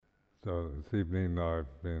So this evening I've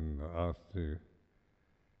been asked to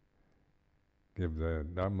give the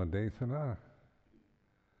Dhamma Desana.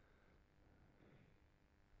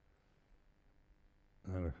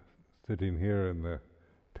 Sitting here in the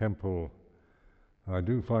temple, I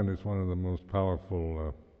do find it's one of the most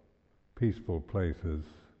powerful, peaceful places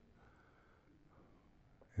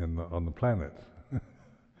on the planet.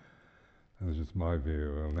 That's just my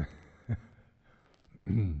view.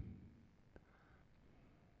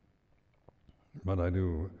 But I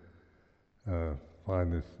do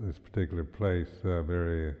find this particular place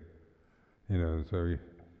very, so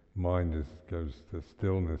mind just goes to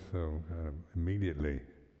stillness so immediately,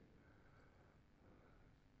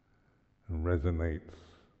 and resonates,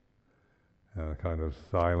 kind of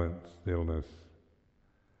silent stillness.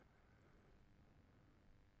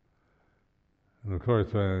 And of course,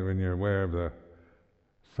 when you're aware of the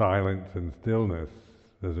silence and stillness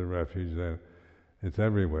as a refuge, then it's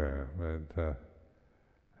everywhere. But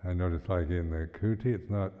I notice, like in the Kuti,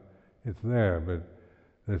 it's there, but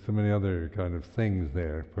there's so many other kind of things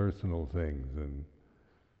there, personal things, and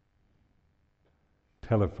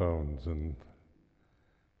telephones and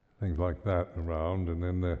things like that around, and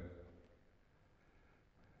then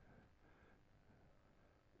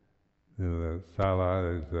the sala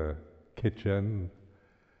is the kitchen,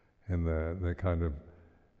 and the kind of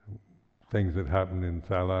things that happen in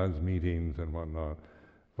salas, meetings and whatnot.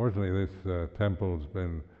 Fortunately, this temple's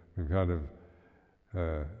we've kind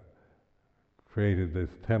of created this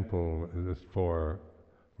temple just for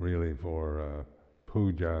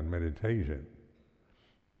puja and meditation.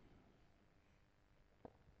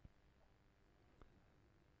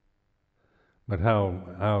 But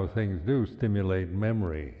how things do stimulate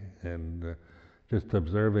memory, and just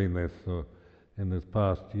observing this in this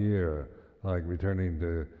past year, like returning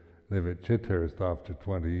to live at Chithurst after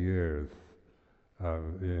 20 years. I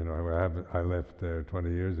left there 20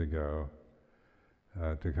 years ago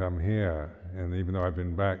to come here, and even though I've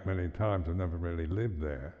been back many times, I've never really lived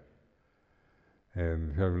there.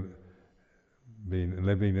 And have been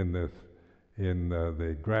living in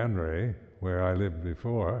the granary where I lived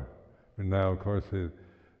before, and now, of course,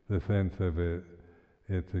 the sense of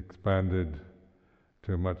it's expanded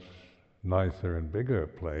to a much nicer and bigger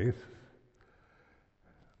place.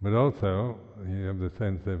 But also, you have the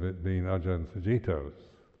sense of it being Ajahn Sujito's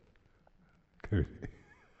Kuti.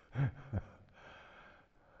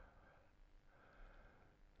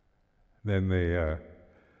 Then the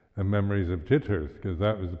memories of Chithurst, because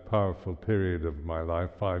that was a powerful period of my life,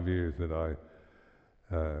 5 years that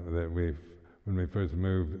when we first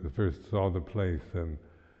moved, first saw the place, and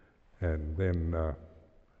then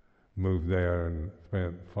moved there and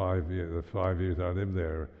spent 5 years. The 5 years I lived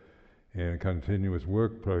there in a continuous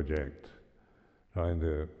work project, trying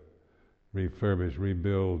to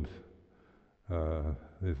rebuild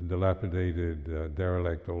this dilapidated,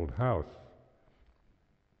 derelict old house.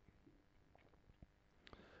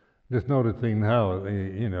 Just noticing how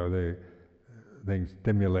the things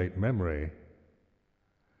stimulate memory.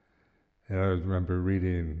 And I remember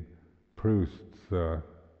reading Proust's,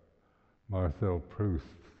 Marcel Proust's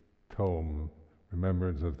tome,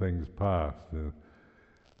 Remembrance of Things Past,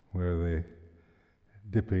 where they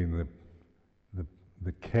dipping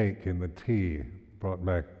the cake in the tea brought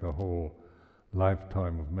back the whole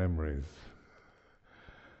lifetime of memories.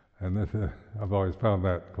 And this I've always found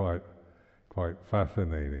that quite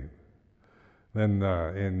fascinating. Then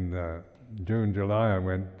in June, July, I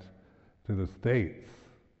went to the States,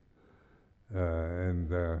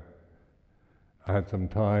 and I had some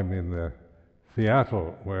time in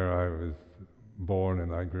Seattle, where I was born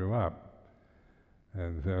and I grew up.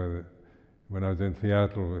 And so when I was in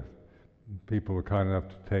Seattle, people were kind enough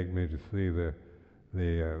to take me to see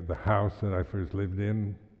the house that I first lived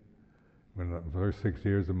in, the first 6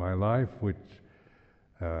 years of my life, which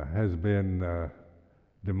has been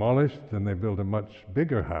demolished, and they built a much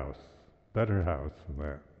bigger house, better house than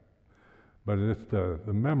that. But it's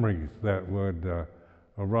the memories that would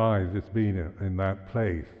arise just being in that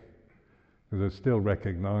place, because they're still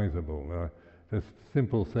recognizable. Just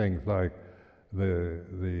simple things like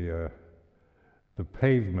the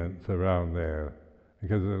pavements around there,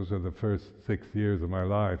 because those are the first 6 years of my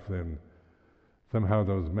life. Then somehow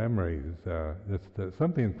those memories, just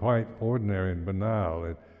something quite ordinary and banal.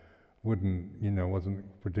 It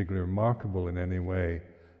wasn't particularly remarkable in any way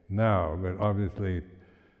now, but obviously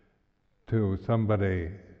to somebody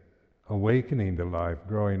awakening to life,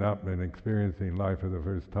 growing up and experiencing life for the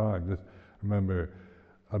first time. Just remember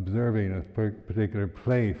observing a particular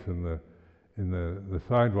place in the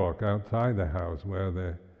sidewalk outside the house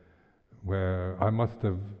where I must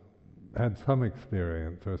have had some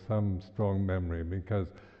experience or some strong memory, because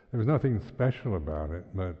there was nothing special about it,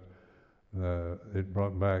 but it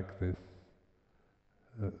brought back this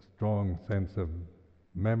strong sense of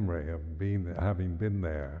memory of having been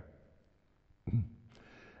there.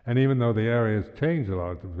 And even though the area has changed a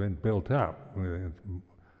lot, it's been built up.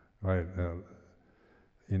 Right,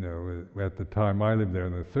 at the time I lived there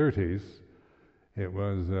in the 30s, it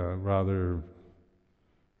was rather,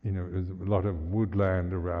 there was a lot of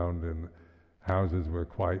woodland around, and houses were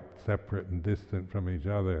quite separate and distant from each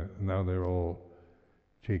other. Now they're all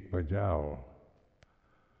cheek by jowl.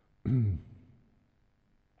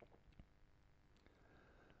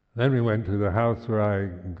 Then we went to the house where I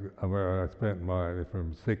spent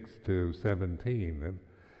from 6 to 17,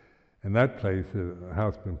 and that place, the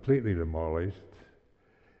house completely demolished,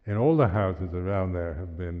 and all the houses around there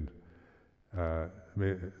have been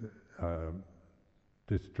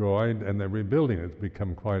destroyed, and they're rebuilding. It's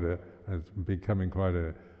becoming quite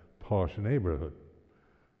a posh neighborhood,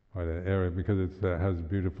 quite an area, because it has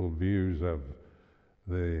beautiful views of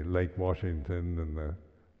the Lake Washington and the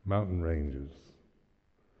mountain ranges.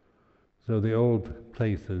 So the old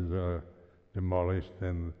places are demolished,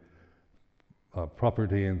 and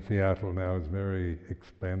property in Seattle now is very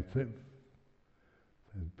expensive.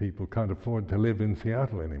 And people can't afford to live in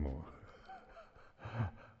Seattle anymore.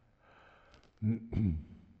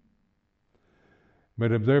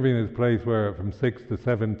 But observing this place where from 6 to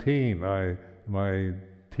 17, my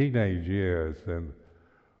teenage years, and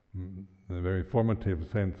the very formative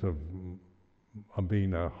sense of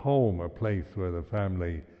being a home, a place where the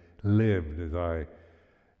family lived, as I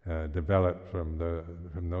developed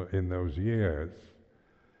in those years.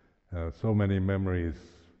 So many memories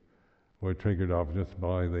were triggered off just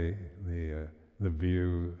by the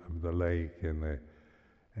view of the lake and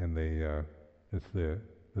the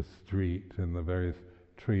street and the various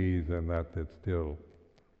trees and that still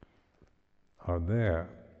are there.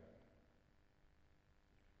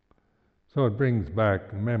 So it brings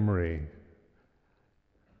back memory,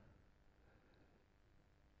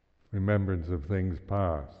 remembrance of things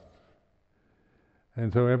past.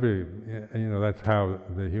 And so that's how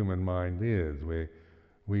the human mind is.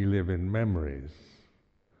 We live in memories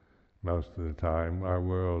most of the time. Our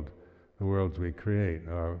world, the worlds we create,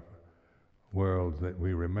 are worlds that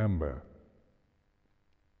we remember.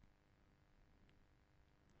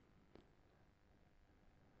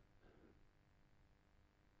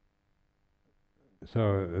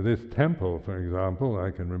 So this temple, for example,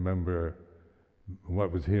 I can remember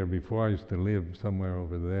what was here before. I used to live somewhere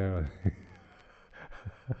over there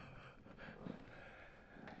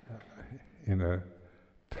in a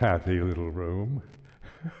tatty little room.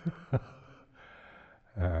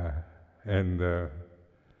 And for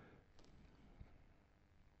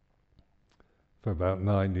about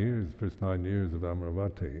 9 years, first 9 years of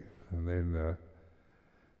Amaravati, and then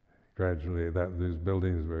gradually these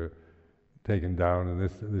buildings were taken down and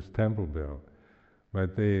this temple built.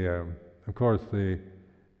 But of course the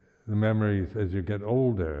memories as you get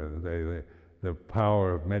older, the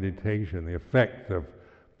power of meditation, the effect of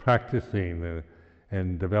practicing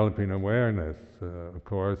and developing awareness, of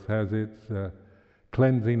course, has its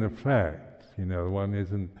cleansing effect. One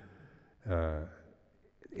isn't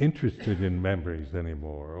interested in memories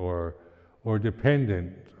anymore, or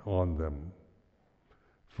dependent on them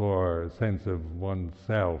for a sense of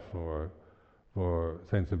oneself, or for a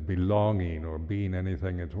sense of belonging or being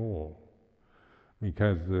anything at all.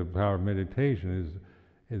 Because the power of meditation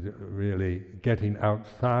is really getting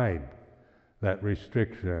outside that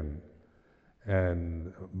restriction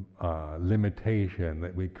and limitation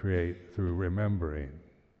that we create through remembering.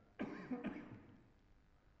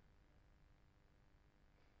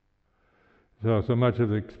 So much of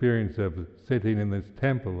the experience of sitting in this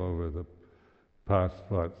temple over the past,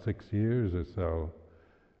 6 years or so,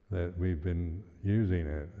 that we've been using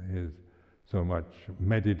it, is so much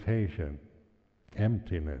meditation,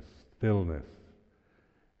 emptiness, stillness,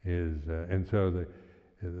 and so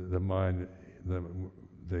the mind,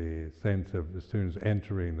 the sense of, as soon as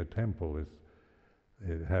entering the temple,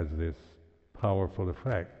 it has this powerful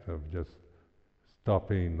effect of just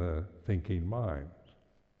stopping the thinking mind.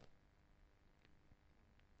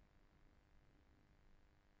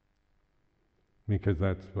 Because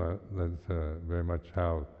that's very much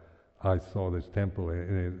how I saw this temple. It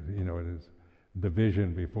is the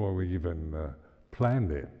vision before we even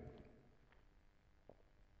planned it.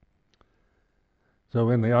 So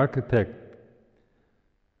when the architect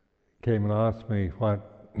came and asked me what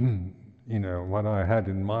I had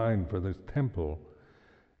in mind for this temple,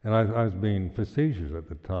 and I was being facetious at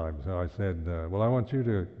the time, so I said, well, I want you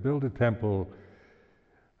to build a temple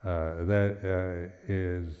that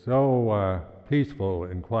is so peaceful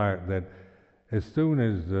and quiet that as soon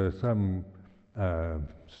as some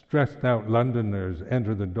stressed out Londoners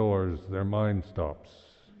enter the doors, their mind stops.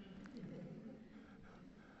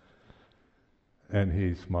 And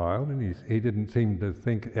he smiled, and he didn't seem to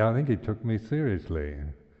think, I think he took me seriously.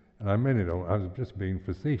 And I meant it, I was just being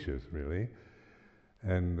facetious, really.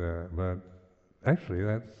 And but actually,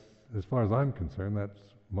 that's, as far as I'm concerned, that's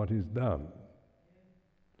what he's done.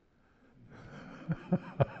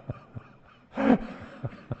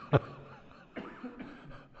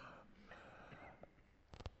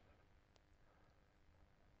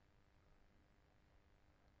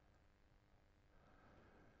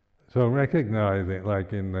 So recognizing,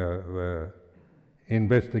 like in the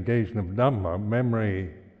investigation of Dhamma,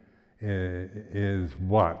 memory is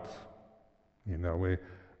what? You know,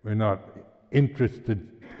 we're not interested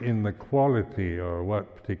in the quality or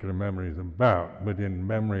what particular memory is about, but in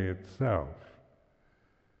memory itself.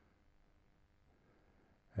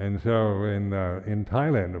 And so in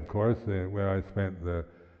Thailand, of course, where I spent the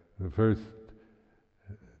first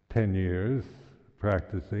 10 years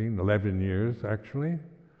practicing, 11 years actually,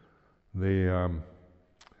 they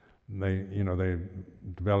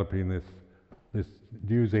developing this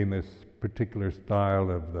using this particular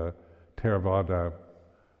style of the Theravada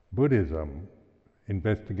Buddhism,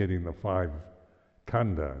 investigating the 5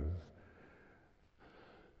 khandhas.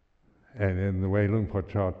 And in the way Luang Por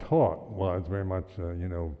Chah taught was very much,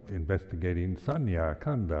 investigating sanya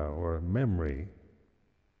khandha, or memory,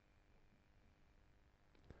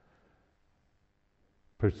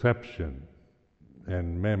 perception,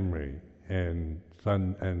 and memory, and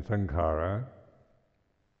sankhara.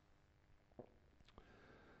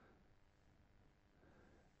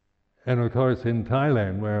 And of course, in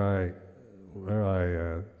Thailand, where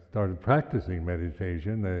I started practicing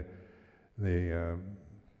meditation, the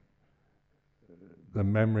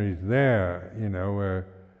memories there, were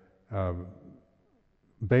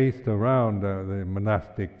based around the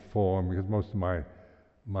monastic form, because most of my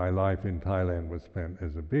life in Thailand was spent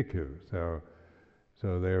as a bhikkhu.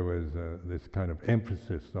 So there was this kind of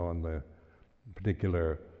emphasis on the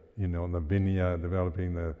particular, on the vinaya,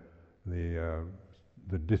 developing the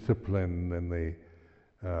discipline and the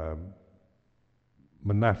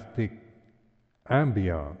monastic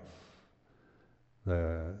ambiance,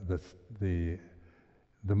 the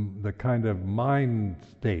kind of mind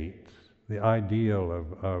state, the ideal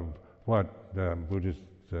of what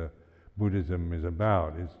Buddhism is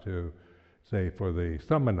about, is to say for the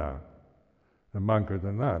samana, the monk or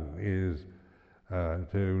the nun, is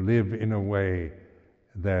to live in a way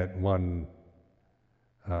that one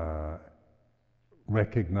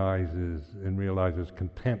recognizes and realizes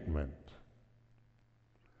contentment.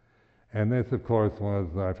 And this, of course,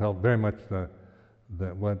 was, I felt, very much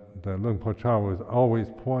what Luang Por Chah was always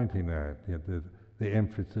pointing at, the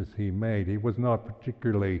emphasis he made. He was not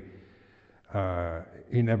particularly,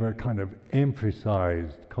 he never kind of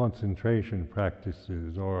emphasized concentration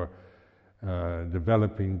practices or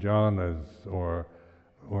developing jhanas or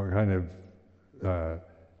kind of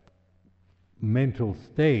mental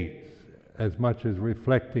states, as much as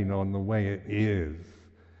reflecting on the way it is,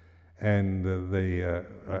 and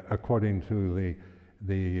according to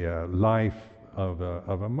the life of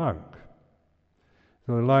a monk.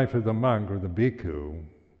 So the life of the monk or the bhikkhu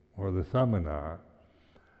or the samana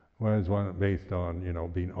was one based on,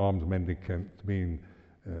 being alms mendicant, being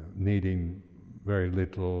needing very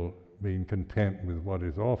little, being content with what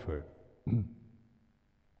is offered.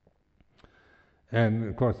 And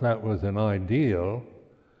of course that was an ideal,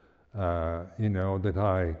 that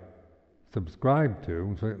I subscribed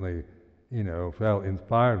to, certainly, felt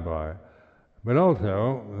inspired by, but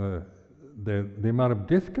also the amount of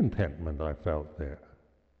discontentment I felt there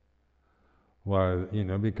was,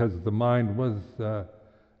 because the mind was, the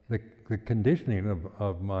conditioning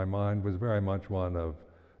of my mind was very much one of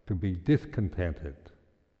to be discontented.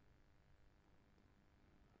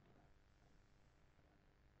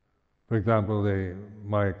 For example,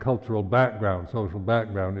 my cultural background, social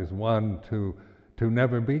background, is one to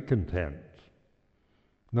never be content.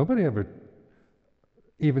 Nobody ever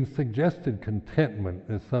even suggested contentment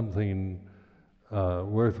as something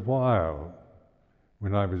worthwhile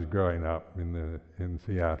when I was growing up in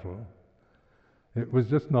Seattle. It was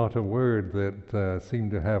just not a word that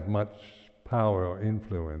seemed to have much power or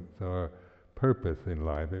influence or purpose in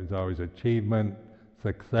life. It was always achievement,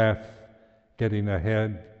 success, getting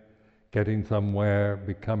ahead, getting somewhere,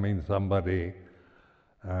 becoming somebody,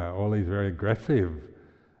 all these very aggressive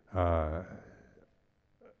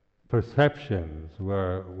perceptions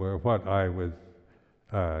were what I was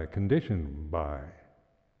conditioned by.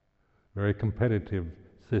 very competitive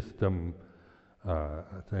system, a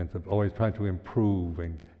sense of always trying to improve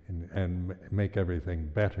and make everything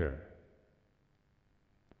better.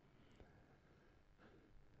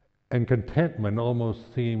 And contentment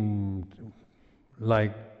almost seemed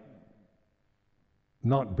like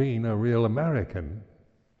not being a real American.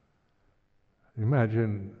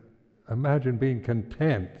 Imagine being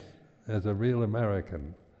content as a real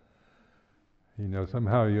American. You know,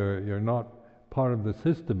 somehow you're not part of the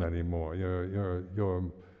system anymore.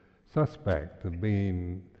 You're suspect of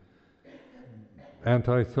being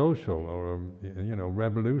antisocial or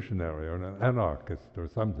revolutionary or an anarchist or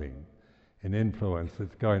something. An influence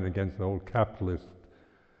that's going against the whole capitalist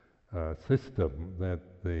system that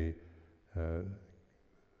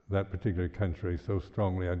that particular country so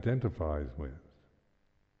strongly identifies with.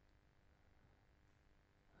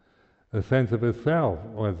 The sense of itself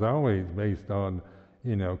was always based on,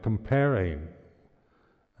 comparing,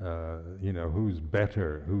 who's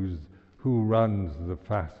better, who runs the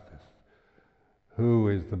fastest, who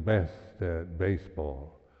is the best at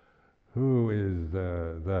baseball, who is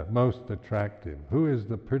the most attractive, who is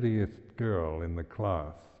the prettiest girl in the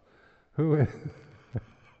class, who is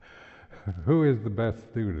who is the best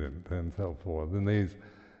student, and so forth. And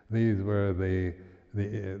these were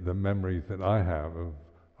the memories that I have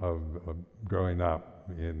of growing up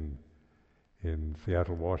in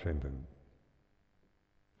Seattle, Washington.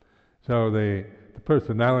 So the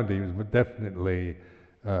personality was definitely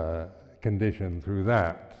conditioned through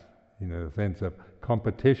that, the sense of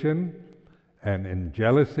competition and in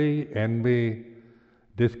jealousy, envy,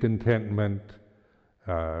 discontentment,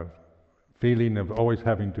 feeling of always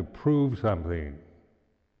having to prove something.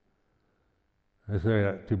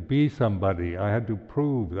 So to be somebody, I had to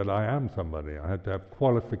prove that I am somebody. I had to have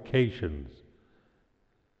qualifications,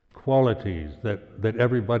 qualities that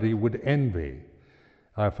everybody would envy.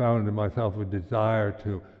 I found in myself a desire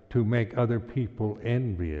to make other people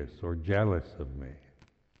envious or jealous of me.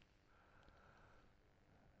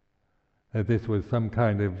 That this was some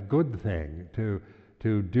kind of good thing, to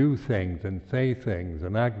do things and say things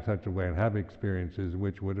and act in such a way and have experiences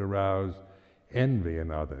which would arouse envy in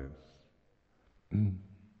others.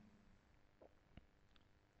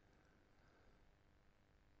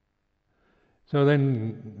 So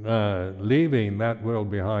then, leaving that world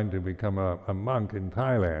behind to become a monk in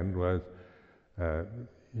Thailand was,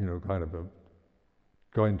 kind of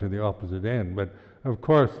going to the opposite end. But of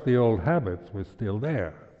course, the old habits were still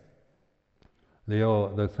there.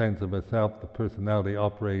 The sense of a self, the personality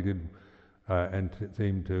operated and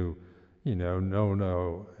seemed to, know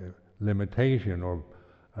no limitation or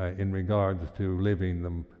in regards to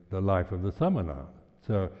living the life of the samana.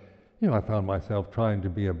 So, I found myself trying to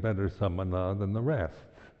be a better samana than the rest.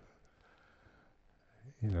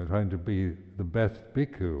 Trying to be the best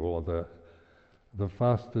bhikkhu or the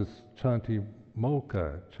fastest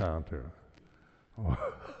Chanti-mokkha chanter.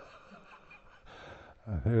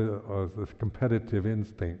 This competitive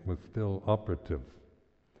instinct was still operative.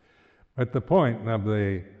 But the point of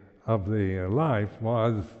the life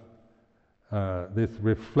was this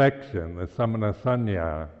reflection, the samana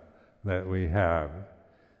sanya that we have,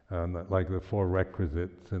 like the four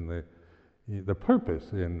requisites and the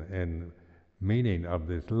purpose and meaning of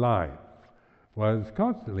this life, was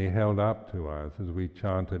constantly held up to us as we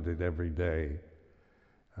chanted it every day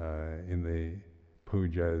in the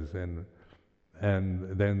pujas and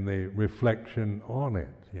then the reflection on it,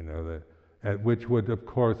 which would of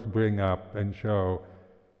course bring up and show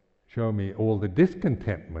me all the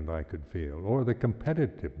discontentment I could feel, or the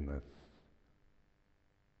competitiveness.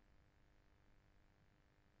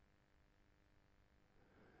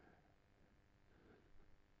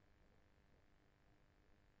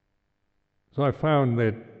 So I found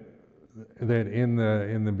that in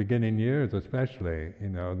the beginning years, especially,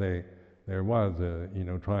 there was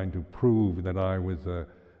trying to prove that I was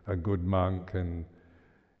a good monk and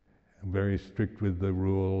very strict with the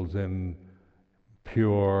rules and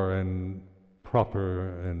pure and proper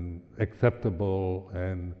and acceptable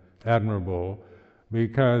and admirable,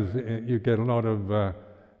 because you get a lot of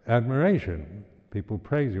admiration. People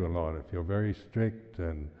praise you a lot if you're very strict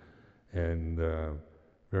and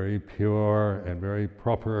very pure and very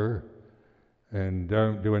proper and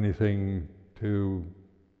don't do anything too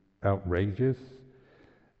outrageous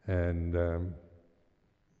and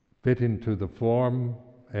fit into the form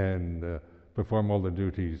and perform all the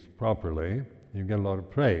duties properly. You get a lot of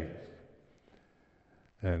praise,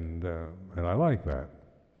 and I like that.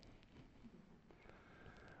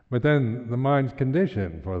 But then the mind's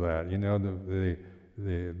conditioned for that.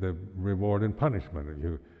 The reward and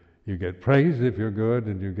punishment. You get praised if you're good,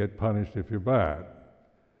 and you get punished if you're bad.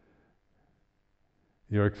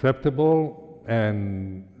 You're acceptable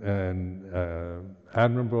and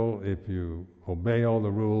admirable if you obey all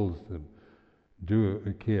the rules,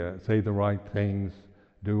 say the right things,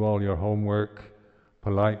 do all your homework,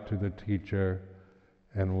 polite to the teacher,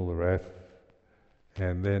 and all the rest.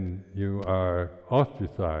 And then you are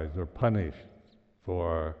ostracized or punished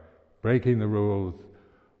for breaking the rules,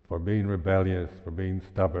 for being rebellious, for being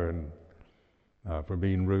stubborn, for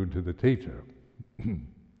being rude to the teacher.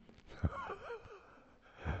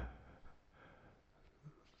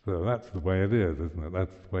 So that's the way it is, isn't it?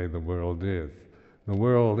 That's the way the world is. The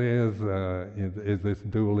world is this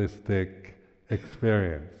dualistic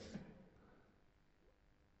experience.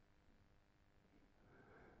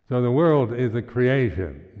 So the world is a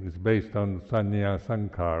creation. It's based on sanya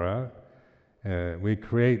sankara. We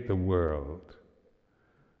create the world.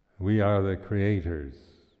 We are the creators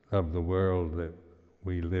of the world that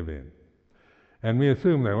we live in. And we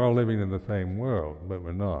assume that we're all living in the same world, but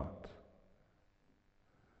we're not.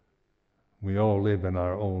 We all live in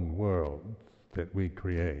our own worlds that we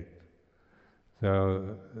create.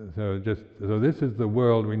 So this is the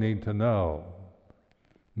world we need to know.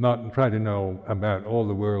 Not try to know about all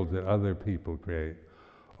the worlds that other people create,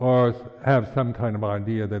 or have some kind of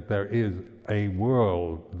idea that there is a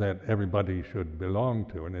world that everybody should belong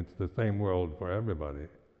to, and it's the same world for everybody.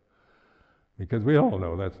 Because we all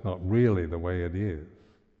know that's not really the way it is.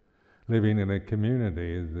 Living in a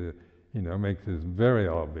community is, makes this very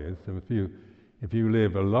obvious. If you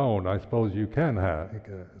live alone, I suppose you can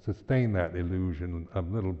sustain that illusion a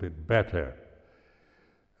little bit better.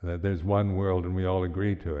 That there's one world and we all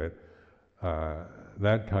agree to it.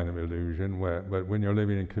 That kind of illusion. But when you're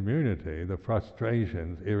living in community, the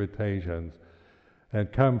frustrations, irritations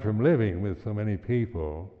that come from living with so many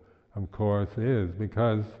people, of course, is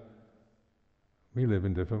because we live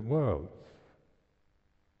in different worlds.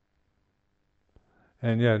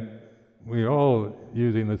 And yet, we're all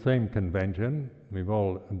using the same convention. We've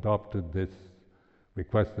all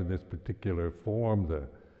requested this particular form, the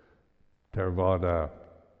Theravada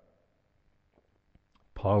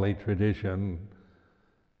Pali tradition,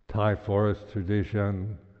 Thai forest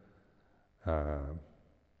tradition,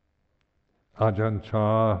 Ajahn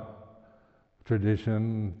Chah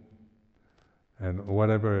tradition, and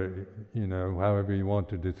whatever, however you want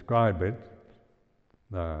to describe it.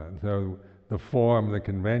 So the form, the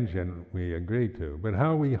convention we agree to. But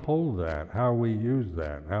how we hold that, how we use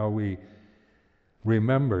that, how we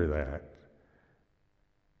remember that,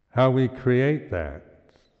 how we create that,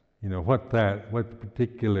 what the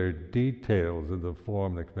particular details of the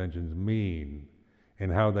form, the conventions mean,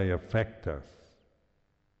 and how they affect us.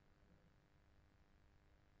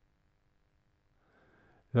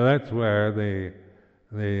 So that's where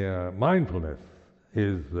the mindfulness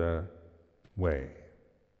is the way.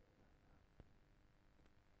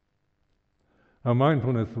 Now,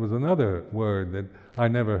 mindfulness was another word that I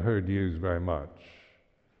never heard used very much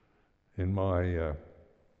in my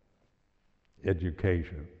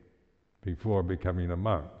education before becoming a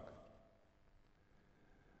monk.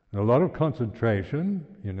 And a lot of concentration,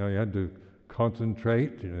 you had to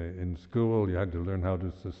concentrate. In school, you had to learn how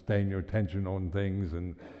to sustain your attention on things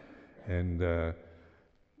and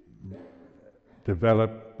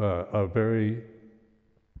develop a very,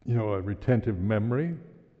 a retentive memory.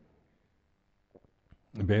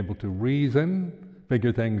 And be able to reason,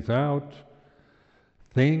 figure things out,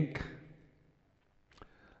 think,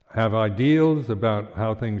 have ideals about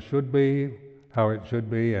how things should be, how it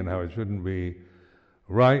should be and how it shouldn't be,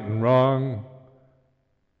 right and wrong,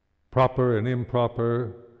 proper and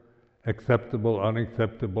improper, acceptable,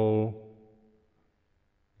 unacceptable,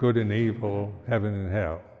 good and evil, heaven and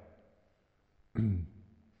hell.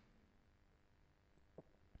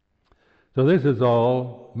 So this is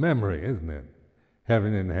all memory, isn't it?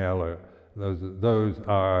 Heaven and hell those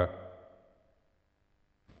are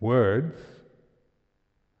words,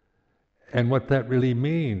 and what that really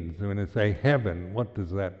means. When I say heaven, what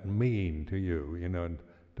does that mean to you? In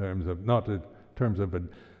terms of not in terms of a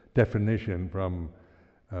definition from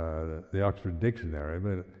the Oxford Dictionary,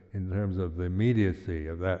 but in terms of the immediacy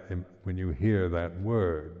of that when you hear that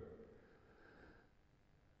word.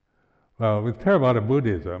 Well, with Theravada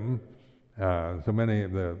Buddhism, so many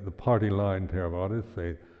of the party line Theravadists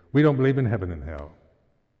say, we don't believe in heaven and hell.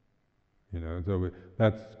 So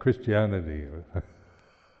that's Christianity.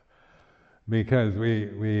 Because we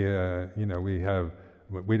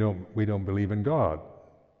don't believe in God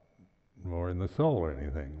or in the soul or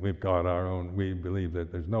anything. We've got our own. We believe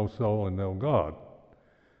that there's no soul and no God,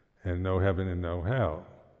 and no heaven and no hell.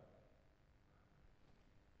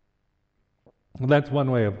 Well, that's one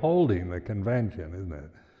way of holding the convention, isn't it?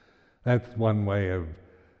 That's one way of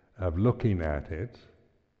of looking at it,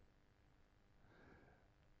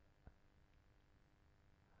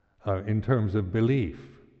 in terms of belief.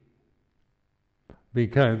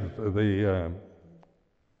 Because the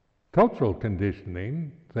cultural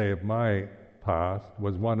conditioning, say of my past,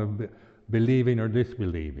 was one of believing or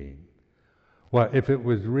disbelieving. Well, if it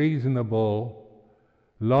was reasonable,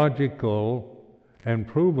 logical, and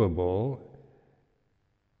provable,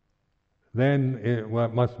 then it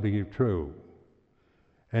must be true.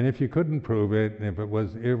 And if you couldn't prove it, if it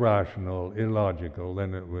was irrational, illogical,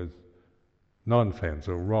 then it was nonsense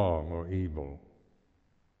or wrong or evil.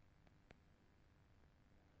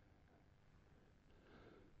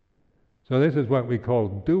 So this is what we call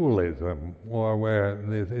dualism, or where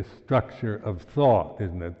there's this structure of thought,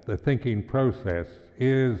 isn't it? The thinking process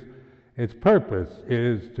its purpose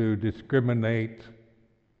is to discriminate,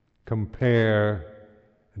 compare,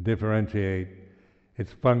 differentiate.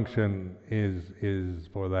 Its function is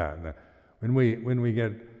for that. Now, when we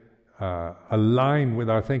get aligned with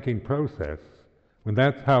our thinking process, when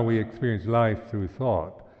that's how we experience life through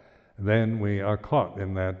thought, then we are caught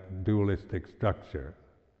in that dualistic structure.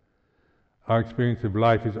 Our experience of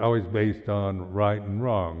life is always based on right and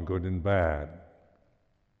wrong, good and bad.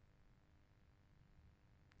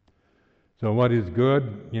 So what is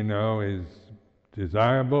good, is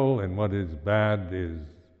desirable, and what is bad is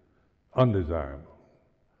undesirable.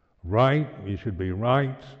 Right, you should be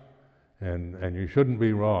right, and you shouldn't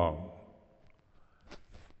be wrong.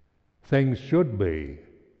 Things should be,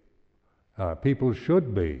 people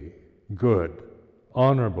should be good,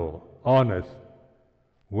 honorable, honest,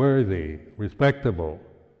 worthy, respectable,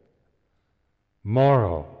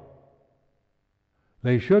 moral.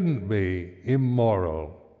 They shouldn't be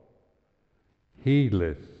immoral,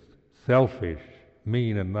 heedless, selfish,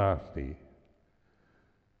 mean and nasty.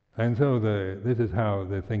 And so this is how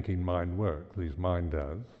the thinking mind works, at least mine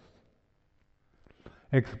does.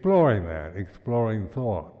 Exploring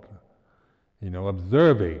thought,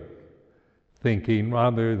 observing thinking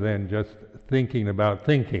rather than just thinking about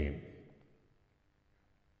thinking.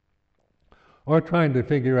 Or trying to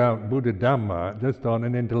figure out Buddha Dhamma just on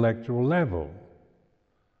an intellectual level.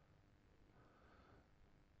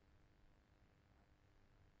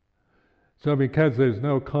 So because there's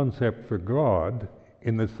no concept for God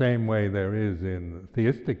in the same way there is in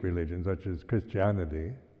theistic religions such as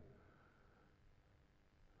Christianity,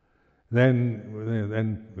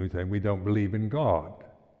 then we say we don't believe in God.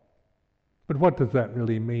 But what does that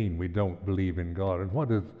really mean, we don't believe in God? And what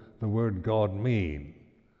does the word God mean?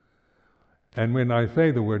 And when I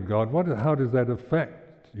say the word God, how does that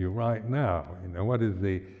affect you right now? What is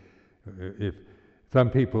if some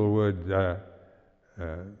people would,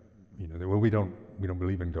 well, we don't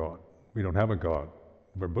believe in God. We don't have a God.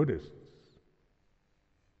 We're Buddhists.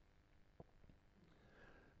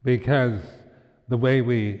 Because the way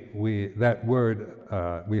we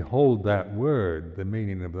hold that word, the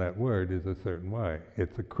meaning of that word is a certain way.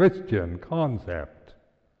 It's a Christian concept.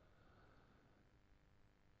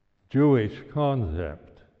 Jewish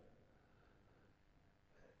concept.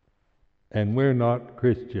 And we're not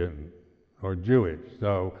Christian or Jewish,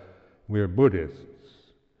 so we're Buddhists.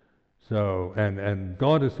 So, and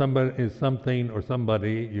God is something or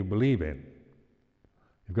somebody you believe in.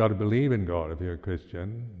 You've got to believe in God if you're a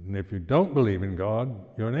Christian, and if you don't believe in God,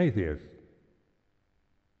 you're an atheist.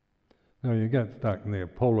 No, you get stuck in there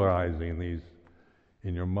polarizing these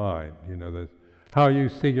in your mind. How you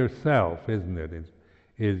see yourself, isn't it?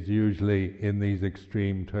 Is usually in these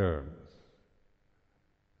extreme terms.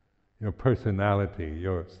 Your personality,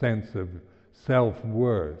 your sense of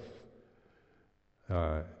self-worth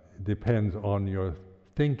depends on your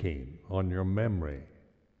thinking, on your memory.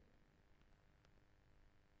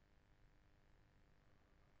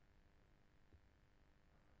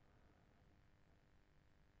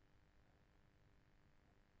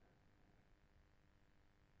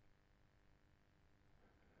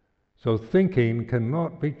 So thinking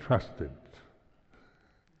cannot be trusted.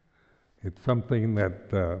 It's something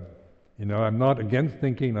that, I'm not against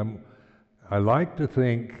thinking. I like to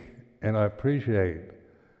think, and I appreciate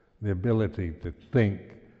the ability to think.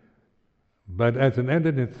 But as an end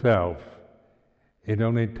in itself, it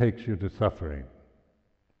only takes you to suffering.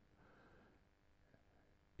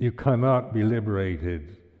 You cannot be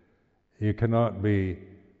liberated. You cannot be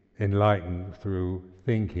enlightened through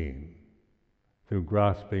thinking, through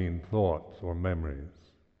grasping thoughts or memories.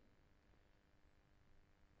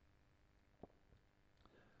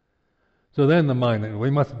 So then the mind,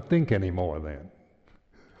 we mustn't think anymore then.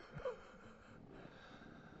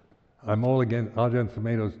 I'm all against, Ajahn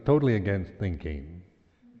Sumedho's totally against thinking.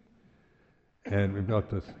 And we've got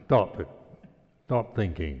to stop it. stop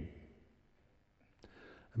thinking.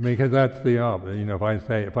 Because that's the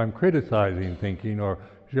opposite. If I'm criticizing thinking or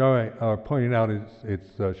showing or pointing out its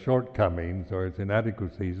shortcomings or its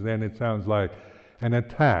inadequacies, then it sounds like an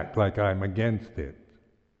attack, like I'm against it.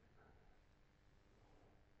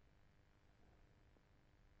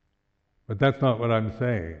 But that's not what I'm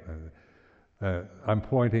saying. I'm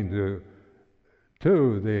pointing to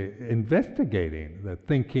the investigating the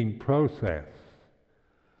thinking process,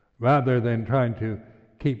 rather than trying to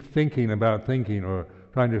keep thinking about thinking or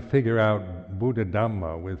trying to figure out Buddha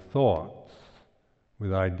Dhamma with thoughts,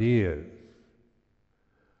 with ideas,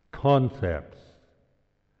 concepts,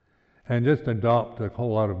 and just adopt a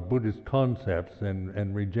whole lot of Buddhist concepts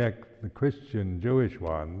and reject the Christian, Jewish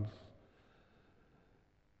ones,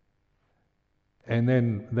 and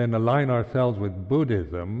then align ourselves with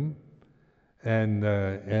Buddhism and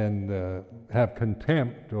have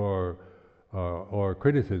contempt or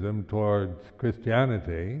criticism towards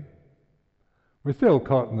Christianity, we're still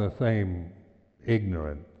caught in the same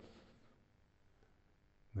ignorance.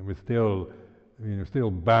 And we're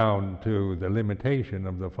still bound to the limitation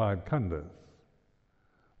of the five khandhas.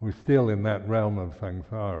 We're still in that realm of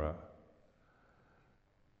samsara.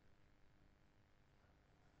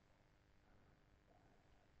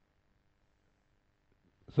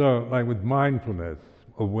 So, like with mindfulness,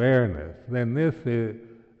 awareness, then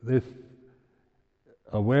this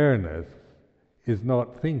awareness is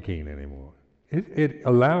not thinking anymore. It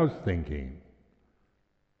allows thinking,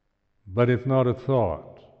 but it's not a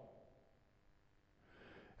thought.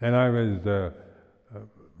 And I was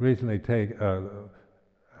recently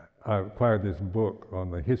I acquired this book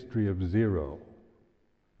on the history of zero.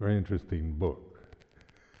 Very interesting book.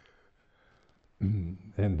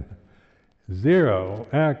 And zero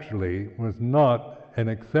actually was not an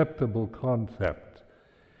acceptable concept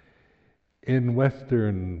in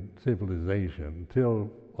Western civilization till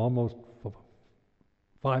almost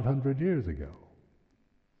 500 years ago.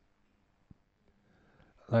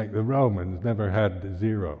 Like the Romans never had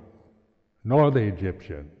zero, nor the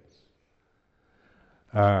Egyptians.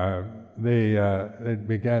 They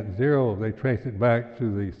began zero, they trace it back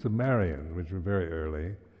to the Sumerians, which were very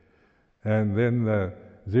early. And then the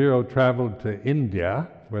zero traveled to India,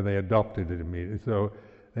 where they adopted it immediately. So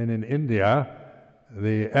then in India,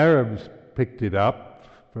 the Arabs picked it up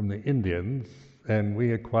from the Indians, and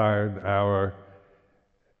we acquired our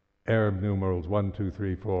Arab numerals 1, 2,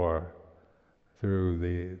 3, 4 through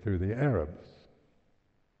the Arabs.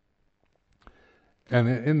 And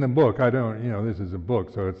in the book, this is a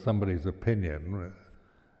book, so it's somebody's opinion,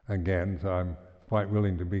 again, so I'm quite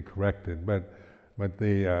willing to be corrected, but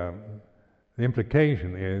the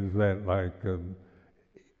implication is that,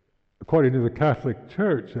 according to the Catholic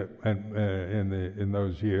Church in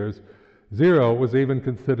those years, zero was even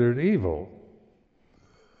considered evil.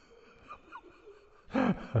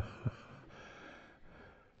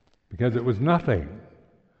 Because it was nothing.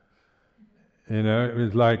 It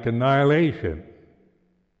was like annihilation.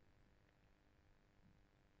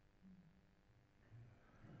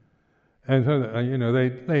 And so,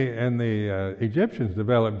 the Egyptians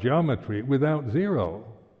developed geometry without zero.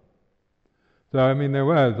 So, there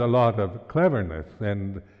was a lot of cleverness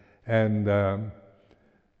and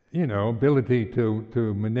ability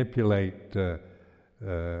to manipulate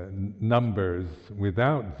numbers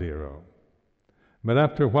without zero. But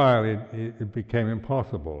after a while, it became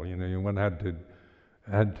impossible. One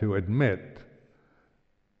had to admit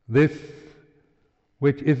this,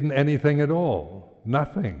 which isn't anything at all,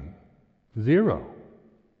 nothing, zero.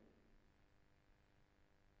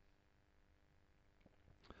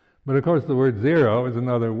 But of course, the word zero is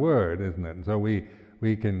another word, isn't it? And so we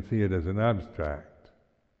can see it as an abstract.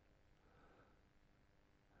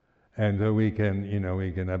 And so we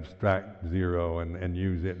can abstract zero and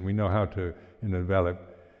use it, and we know how to develop,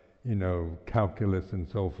 calculus and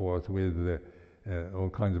so forth with all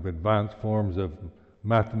kinds of advanced forms of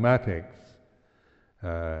mathematics.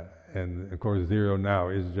 And of course, zero now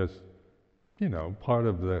is just, part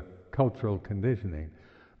of the cultural conditioning.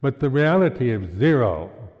 But the reality of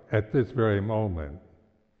zero at this very moment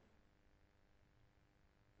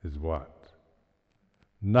is what?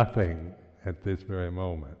 Nothing at this very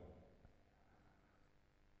moment.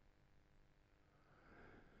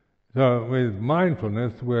 So with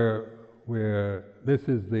mindfulness, where this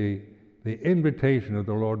is the invitation of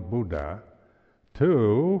the Lord Buddha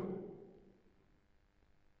to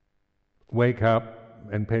wake up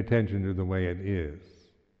and pay attention to the way it is.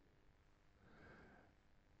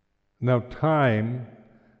 Now time,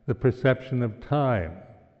 the perception of time.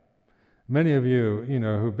 Many of you,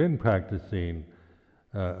 who've been practicing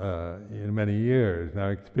in many years now,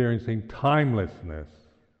 experiencing timelessness.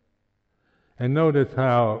 And notice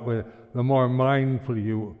how the more mindful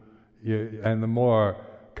you and the more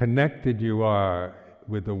connected you are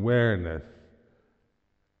with awareness,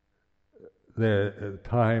 the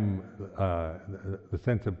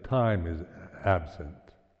sense of time is absent.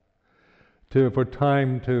 For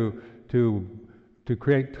time to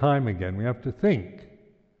create time again, we have to think.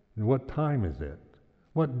 What time is it?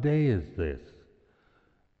 What day is this?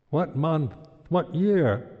 What month? What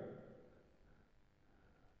year?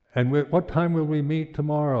 And what time will we meet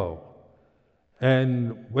tomorrow?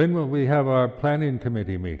 And when will we have our planning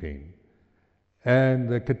committee meeting? And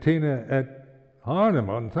the Katina at Harlem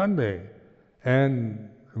on Sunday. And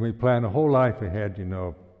we plan a whole life ahead,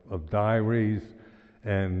 of diaries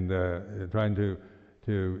and trying to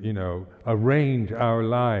arrange our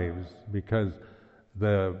lives, because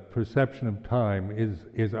the perception of time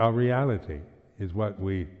is our reality, is what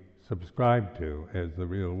we subscribe to as the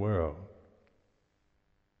real world.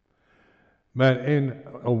 But in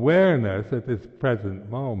awareness at this present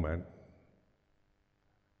moment,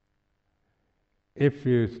 if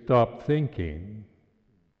you stop thinking,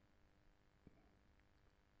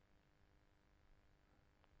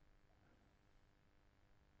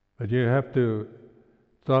 but you have to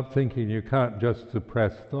stop thinking. You can't just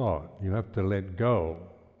suppress thought. You have to let go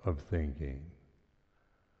of thinking.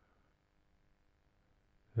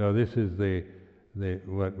 So this is the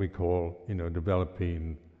what we call,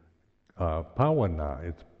 developing bhavana.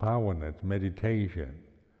 It's bhavana, it's meditation,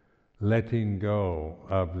 letting go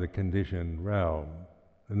of the conditioned realm,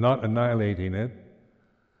 not annihilating it,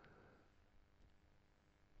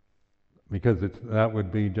 because that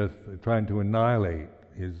would be just trying to annihilate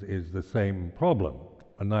is the same problem.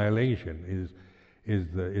 Annihilation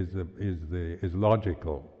is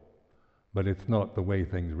logical, but it's not the way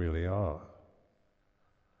things really are.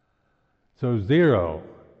 So zero,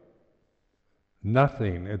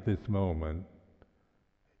 nothing at this moment,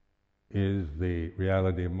 is the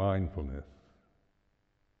reality of mindfulness.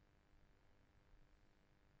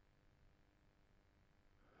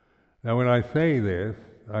 Now, when I say this,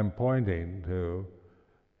 I'm pointing to,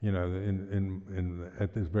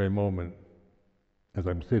 at this very moment, as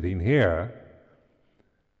I'm sitting here,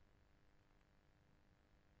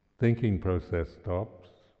 thinking process stops.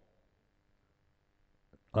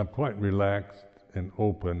 I'm quite relaxed and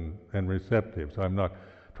open and receptive, so I'm not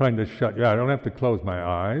trying to shut you out. I don't have to close my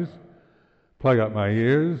eyes, plug up my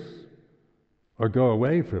ears, or go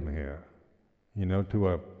away from here, to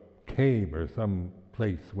a cave or some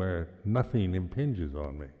place where nothing impinges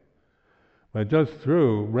on me. But just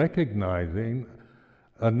through recognizing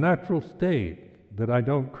a natural state that I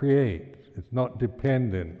don't create. It's not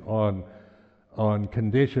dependent on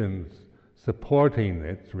conditions supporting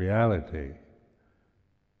its reality.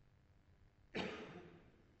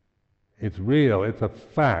 It's real, it's a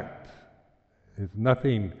fact. It's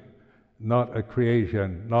nothing, not a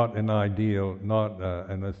creation, not an ideal, not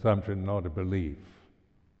an assumption, not a belief.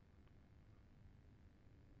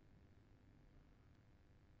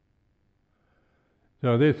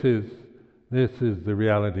 So this is the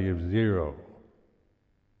reality of zero.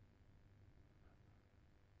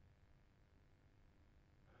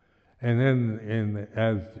 And then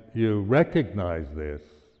as you recognize this,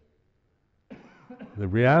 the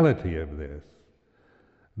reality of this,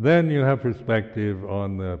 then you have perspective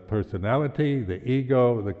on the personality, the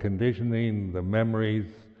ego, the conditioning, the memories,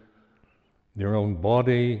 your own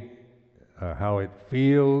body, how it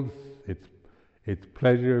feels, its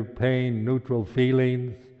pleasure, pain, neutral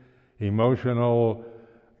feelings, emotional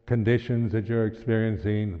conditions that you're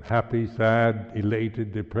experiencing, happy, sad,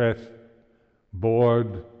 elated, depressed,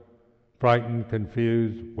 bored, frightened,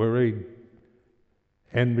 confused, worried,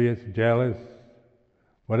 envious, jealous,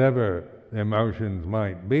 whatever the emotions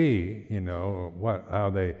might be,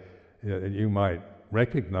 how they you might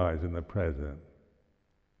recognize in the present.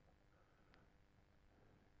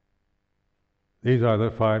 These are the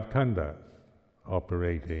five khandhas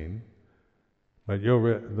operating, but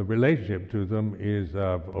the relationship to them is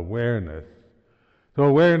of awareness. So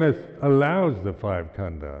awareness allows the five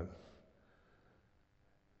khandhas,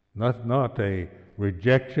 not a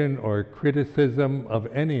rejection or criticism of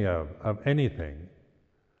anything,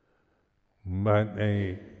 but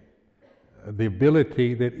the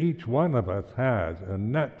ability that each one of us has, a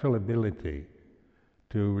natural ability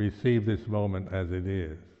to receive this moment as it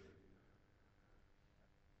is.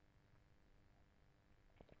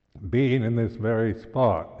 Being in this very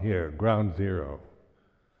spot here, ground zero.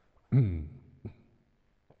 And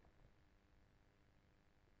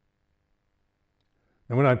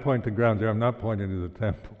when I point to ground zero, I'm not pointing to the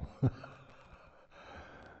temple.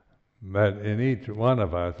 But in each one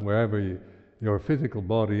of us, wherever your physical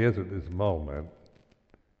body is at this moment,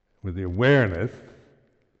 with the awareness,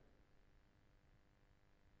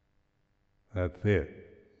 that's it.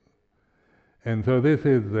 And so this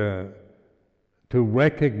is to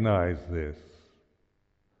recognize this.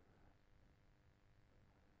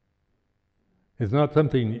 It's not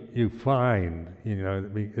something you find,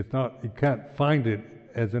 it's not, you can't find it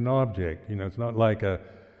as an object, it's not like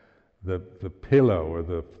the pillow or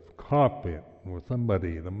the carpet or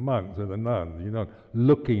somebody, the monks or the nuns. You're not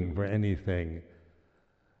looking for anything.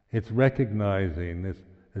 It's recognizing this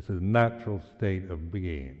is a natural state of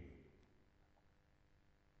being.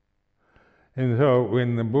 And so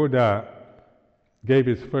when the Buddha gave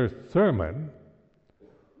his first sermon,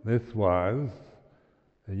 this was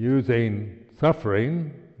using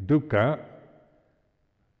suffering, dukkha,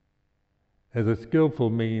 as a skillful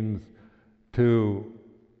means to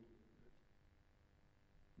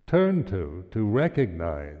turn to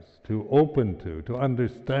recognize, to open to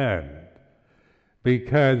understand.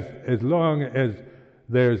 Because as long as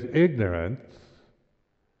there's ignorance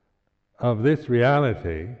of this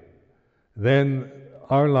reality, then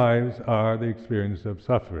our lives are the experience of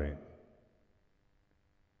suffering.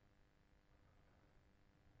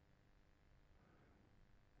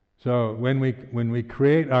 So when we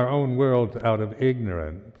create our own worlds out of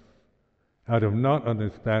ignorance, out of not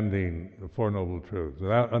understanding the Four Noble Truths,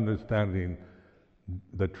 without understanding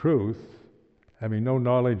the truth, having no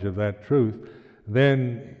knowledge of that truth,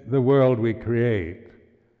 then the world we create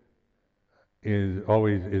is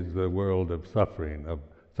always the world of suffering, of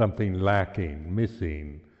something lacking,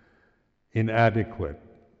 missing, inadequate.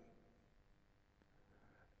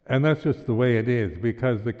 And that's just the way it is,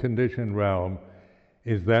 because the conditioned realm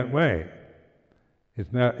is that way.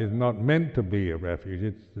 It's not meant to be a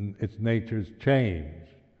refuge. It's nature's change,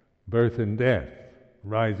 birth and death,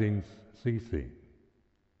 rising, ceasing.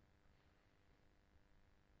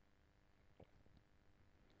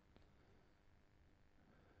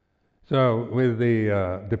 So with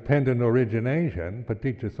the dependent origination,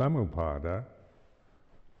 paticca samuppada,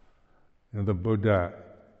 the Buddha,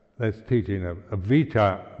 that's teaching of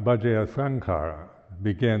avijja bhajaya sankhara,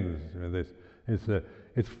 begins this.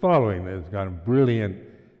 It's following this kind of brilliant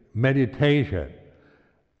meditation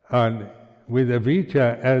on with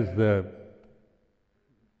avijja as the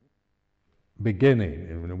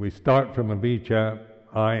beginning. We start from avijja,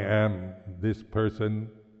 I am this person,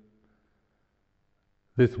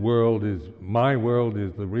 this world is, my world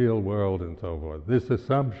is the real world, and so forth. This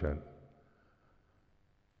assumption.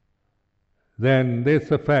 Then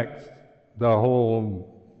this affects the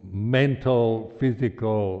whole mental,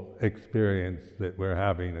 physical experience that we're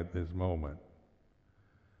having at this moment.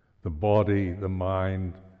 The body, the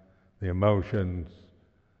mind, the emotions,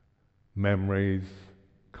 memories,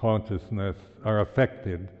 consciousness are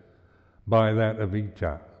affected by that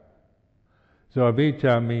avijja. So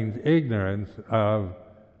avijja means ignorance of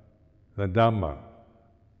the Dhamma,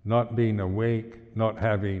 not being awake, not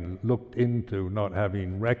having looked into, not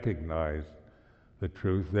having recognized the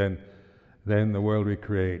truth. Then the world we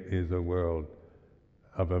create is a world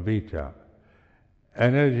of avijja.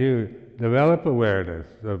 And as you develop awareness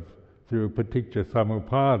through paticca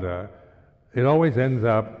samuppada, it always ends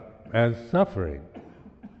up as suffering.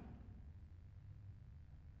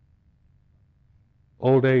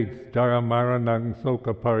 Old age, jara maranang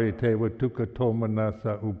soka pariteva dukkha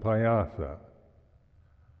tomanasa upayasa.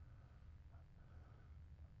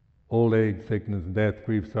 Old age, sickness, death,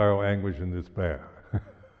 grief, sorrow, anguish, and despair.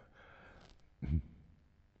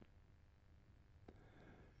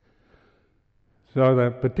 So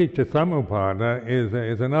the paticca samuppada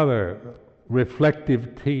is another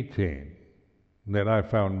reflective teaching that I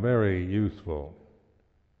found very useful.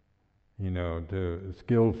 To a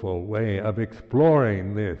skillful way of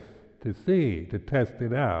exploring this, to see, to test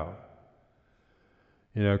it out.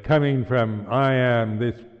 Coming from I am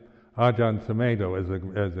this Ajahn Sumedho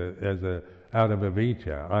as a out of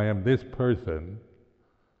avijja, I am this person,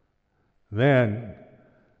 then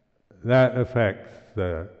that affects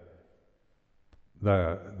the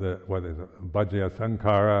what is it? Bhajaya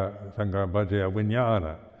sankhara bhajaya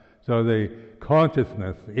vijnana. So the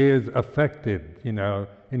consciousness is affected,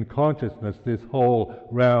 in consciousness this whole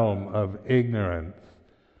realm of ignorance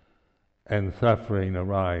and suffering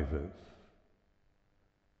arises.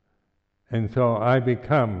 And so I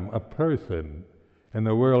become a person, and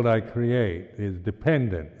the world I create is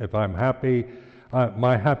dependent. If I'm happy,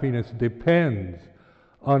 my happiness depends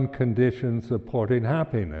on conditions supporting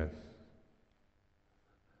happiness.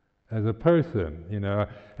 As a person,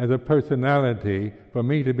 as a personality, for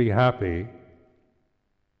me to be happy,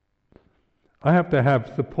 I have to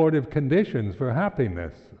have supportive conditions for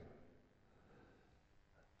happiness.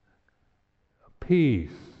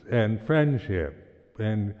 Peace and friendship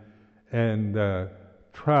and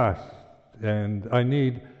trust, and I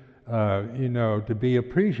need to be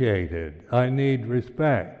appreciated. I need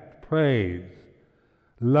respect, praise,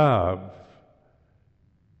 love.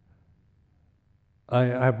 I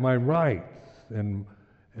have my rights, and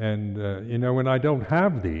when I don't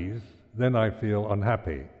have these, then I feel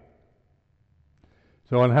unhappy.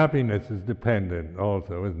 So unhappiness is dependent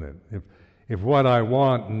also, isn't it? If what I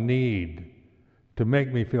want and need to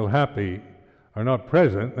make me feel happy are not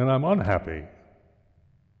present, then I'm unhappy.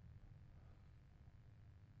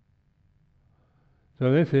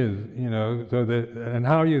 So this is, and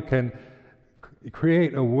how you can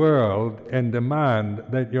create a world and demand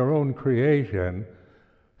that your own creation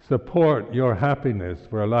support your happiness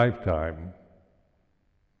for a lifetime,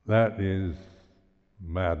 that is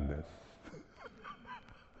madness.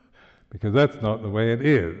 Because that's not the way it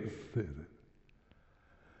is it?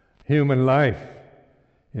 Human life,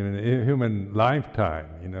 human lifetime,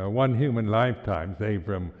 one human lifetime, say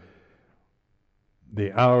from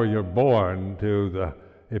the hour you're born to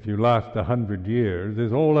if you last 100 years,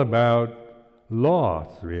 is all about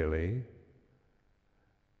loss, really.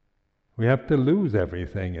 We have to lose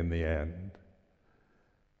everything in the end.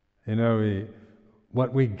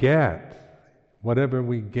 What we get, whatever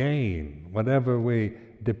we gain, whatever we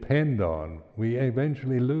depend on, we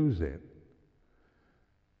eventually lose it.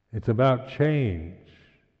 It's about change.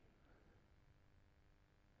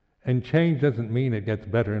 And change doesn't mean it gets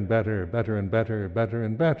better and better, better and better, better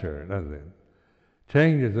and better, does it?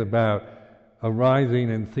 Change is about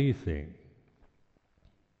arising and ceasing.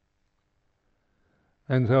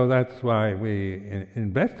 And so that's why we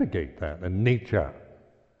investigate that, and anicca,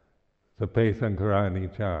 sape sankhara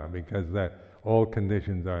anicca, because that all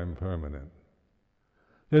conditions are impermanent.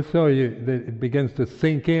 Just so that it begins to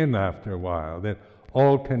sink in after a while that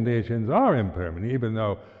all conditions are impermanent, even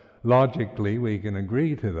though logically we can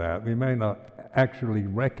agree to that, we may not actually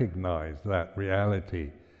recognize that reality,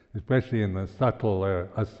 especially in the subtle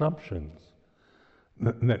assumptions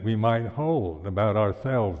that we might hold about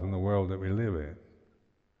ourselves and the world that we live in.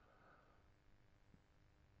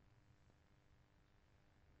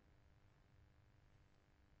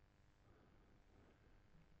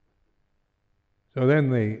 So then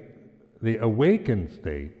the awakened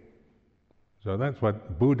state, so that's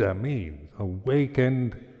what Buddha means,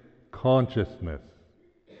 awakened consciousness.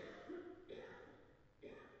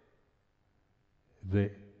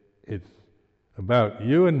 It's about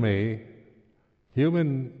you and me,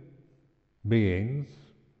 human beings,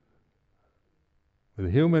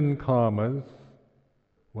 with human karmas,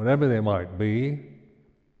 whatever they might be,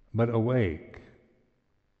 but awake.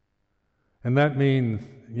 And that means,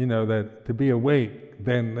 that to be awake,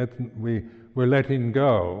 then we're letting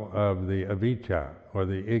go of the avijja, or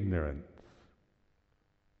the ignorance.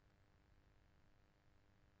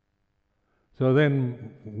 So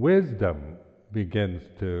then wisdom we begin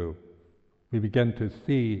to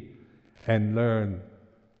see and learn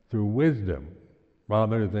through wisdom,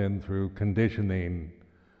 rather than through conditioning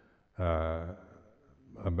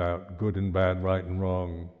about good and bad, right and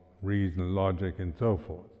wrong, reason, logic, and so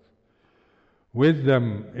forth.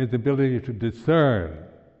 Wisdom is the ability to discern,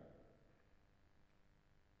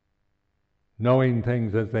 knowing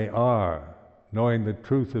things as they are, knowing the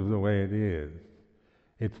truth of the way it is.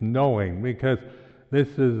 It's knowing, because this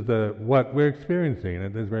is what we're experiencing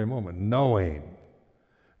at this very moment, knowing,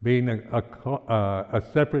 being a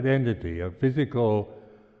separate entity, a physical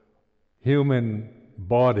human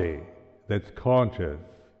body that's conscious.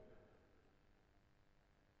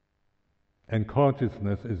 And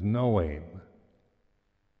consciousness is knowing.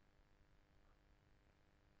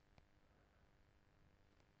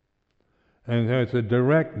 And so it's a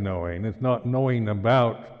direct knowing. It's not knowing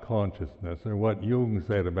about consciousness, or what Jung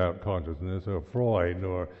said about consciousness, or Freud,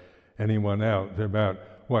 or anyone else, about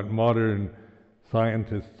what modern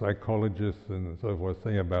scientists, psychologists, and so forth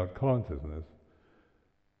say about consciousness.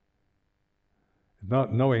 It's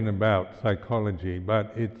not knowing about psychology,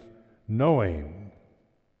 but it's knowing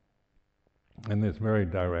in this very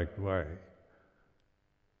direct way,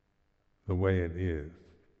 the way it is.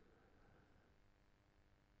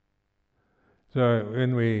 So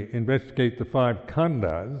when we investigate the five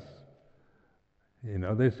khandhas,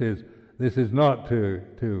 this is not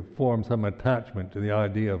to form some attachment to the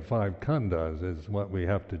idea of five khandhas is what we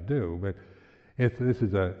have to do, but this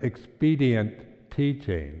is an expedient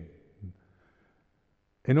teaching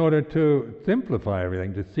in order to simplify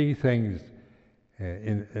everything, to see things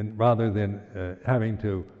rather than having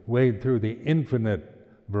to wade through the infinite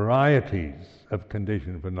varieties of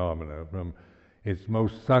conditioned phenomena, from its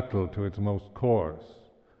most subtle to its most coarse,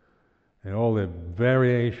 and all the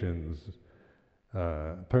variations,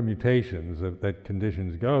 permutations that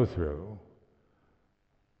conditions go through.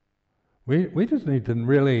 We just need to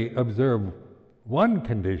really observe one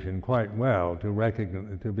condition quite well to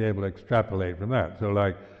recognize, to be able to extrapolate from that. So,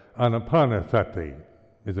 like anapanasati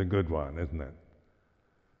is a good one, isn't it?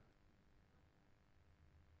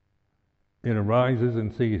 It arises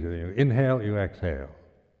and ceases. You inhale, you exhale.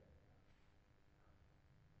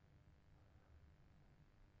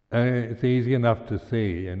 And it's easy enough to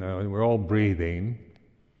see, we're all breathing,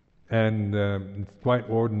 and it's quite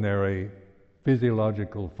ordinary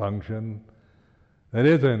physiological function that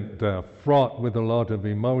isn't fraught with a lot of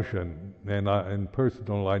emotion and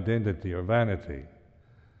personal identity or vanity.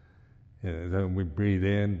 Then we breathe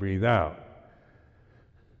in, breathe out.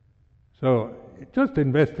 So just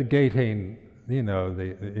investigating, when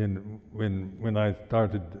I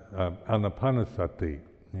started anapanasati,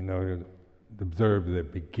 observe the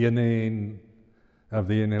beginning of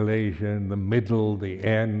the inhalation, the middle, the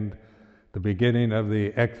end, the beginning of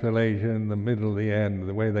the exhalation, the middle, the end,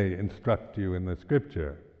 the way they instruct you in the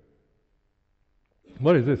scripture.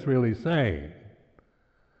 What is this really saying?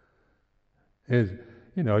 Is,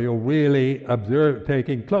 you'll really observe,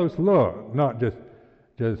 taking close look, not just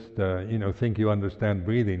think you understand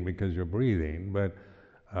breathing because you're breathing, but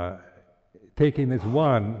taking this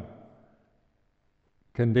one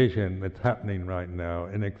condition that's happening right now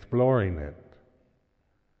and exploring it.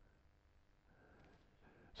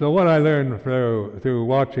 So what I learned through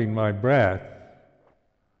watching my breath,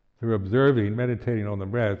 through observing, meditating on the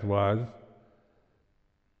breath, was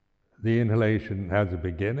the inhalation has a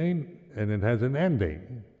beginning and it has an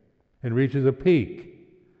ending. It reaches a peak.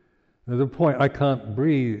 There's a point I can't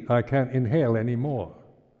breathe, I can't inhale anymore.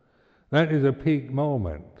 That is a peak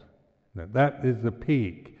moment. That is the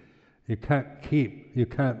peak. You can't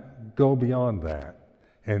go beyond that.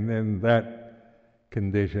 And then that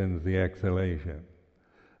conditions the exhalation.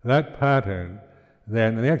 That pattern,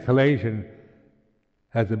 then the exhalation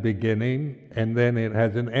has a beginning and then it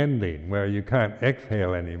has an ending where you can't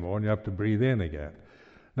exhale anymore and you have to breathe in again.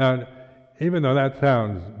 Now, even though that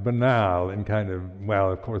sounds banal and kind of,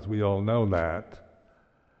 well, of course we all know that,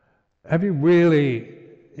 have you really,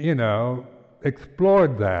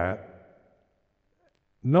 explored that?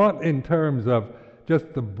 Not in terms of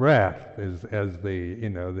just the breath as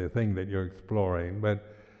the thing that you're exploring, but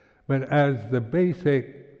as the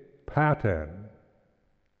basic pattern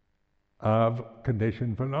of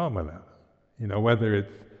conditioned phenomena. Whether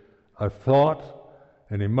it's a thought,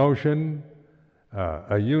 an emotion,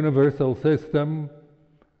 a universal system,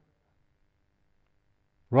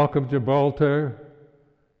 Rock of Gibraltar,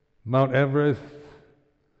 Mount Everest,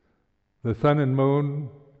 the sun and moon,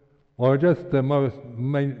 or just the most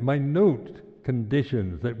minute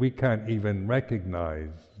conditions that we can't even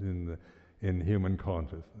recognize in human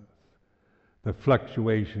consciousness. The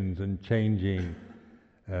fluctuations and changing,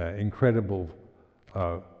 incredible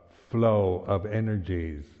flow of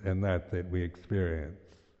energies and that we experience.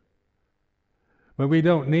 But we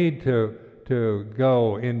don't need to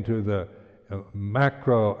go into the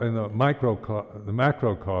macrocosm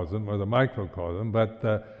or the microcosm, but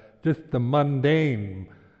just the mundane,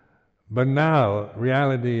 banal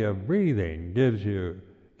reality of breathing gives you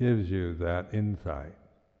that insight.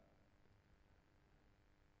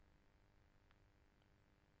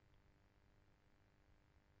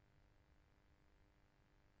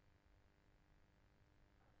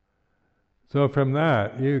 So from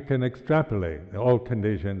that, you can extrapolate. All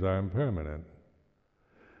conditions are impermanent.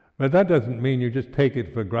 But that doesn't mean you just take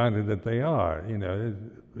it for granted that they are.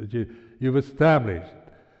 You've established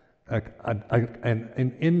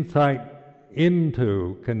an insight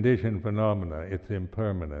into conditioned phenomena, its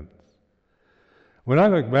impermanence. When I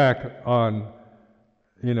look back on,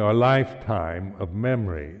 a lifetime of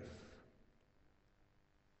memories,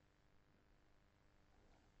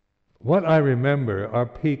 what I remember are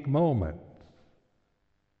peak moments.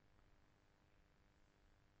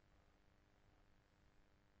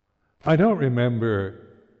 I don't remember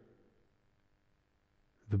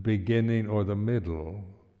the beginning or the middle.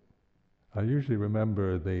 I usually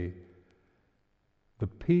remember the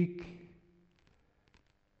peak,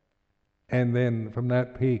 and then from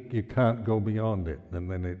that peak you can't go beyond it, and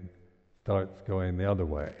then it starts going the other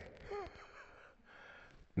way.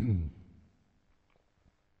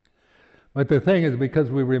 But the thing is, because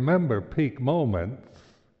we remember peak moments,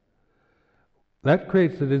 that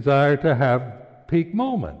creates a desire to have peak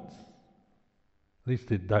moments. At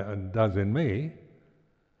least it does in me.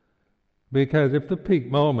 Because if the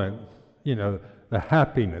peak moments, the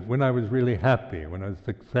happiness, when I was really happy, when I was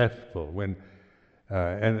successful,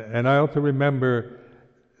 and I also remember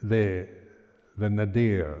the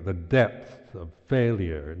nadir, the depths of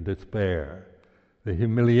failure and despair, the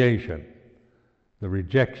humiliation, the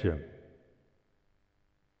rejection.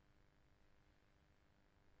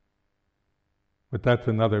 But that's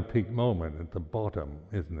another peak moment at the bottom,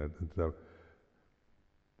 isn't it? It's the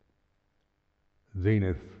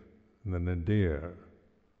zenith, the nadir,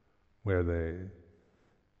 where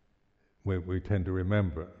we tend to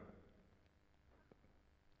remember.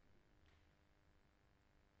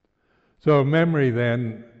 So memory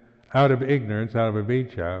then, out of ignorance, out of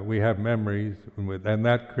avijja, we have memories, and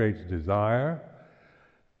that creates desire.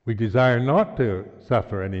 We desire not to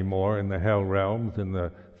suffer anymore in the hell realms, in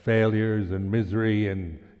the failures and misery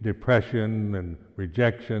and depression and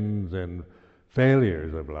rejections and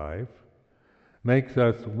failures of life. Makes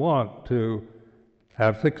us want to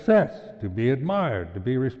have success, to be admired, to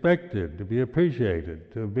be respected, to be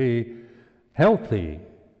appreciated, to be healthy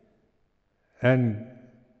and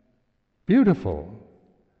beautiful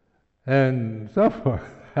and so forth,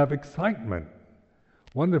 have excitement,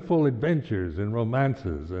 wonderful adventures and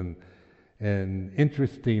romances and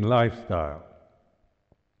interesting lifestyle.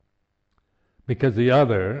 Because the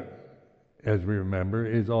other, as we remember,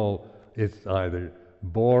 it's either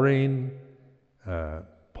boring,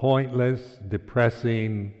 pointless,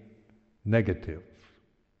 depressing, negative.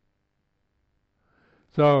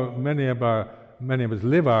 So many of us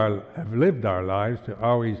have lived our lives to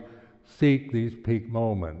always seek these peak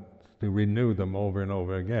moments, to renew them over and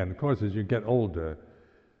over again. Of course, as you get older,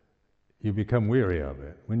 you become weary of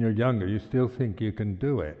it. When you're younger, you still think you can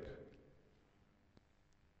do it.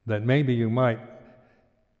 That maybe you might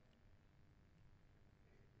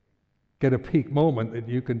get a peak moment that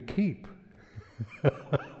you can keep.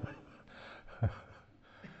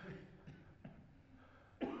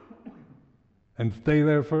 And stay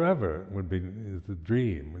there forever is the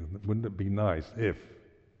dream. Wouldn't it be nice if?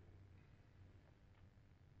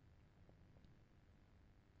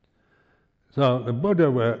 So the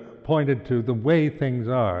Buddha pointed to the way things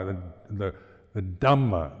are, the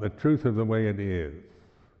Dhamma, the truth of the way it is.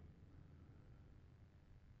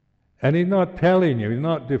 And he's not telling you, he's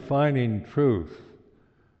not defining truth,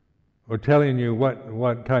 or telling you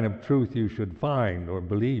what kind of truth you should find or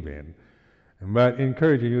believe in, but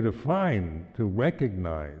encouraging you to find, to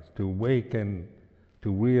recognize, to awaken,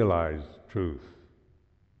 to realize truth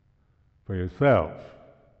for yourself.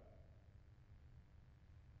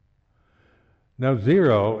 Now,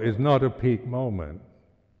 zero is not a peak moment.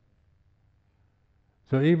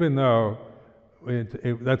 So even though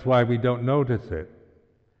that's why we don't notice it.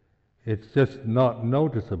 It's just not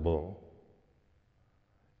noticeable.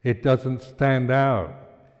 It doesn't stand out.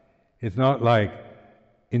 It's not like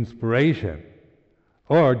inspiration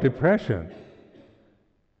or depression.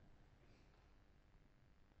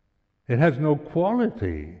 It has no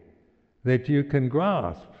quality that you can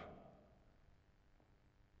grasp,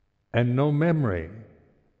 and no memory.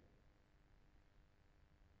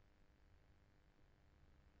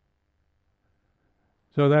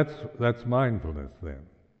 So that's mindfulness then.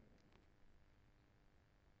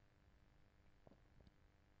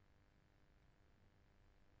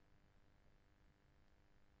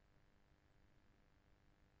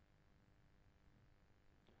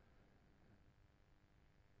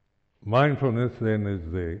 Mindfulness then is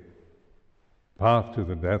the path to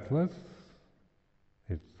the deathless.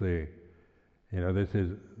 It's this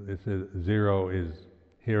is zero is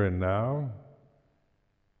here and now,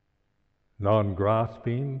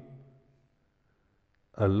 non-grasping,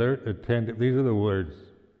 alert, attentive. These are the words.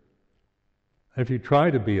 If you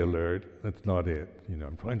try to be alert, that's not it.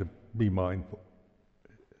 I'm trying to be mindful.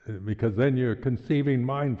 Because then you're conceiving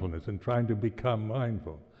mindfulness and trying to become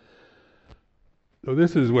mindful. So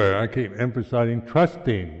this is where I keep emphasizing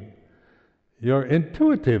trusting your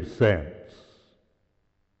intuitive sense,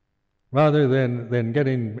 rather than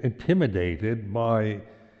getting intimidated by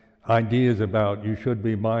ideas about you should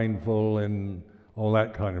be mindful and all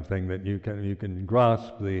that kind of thing, that you can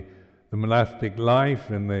grasp the monastic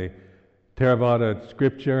life and the Theravada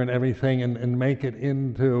scripture and everything and make it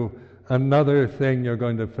into another thing you're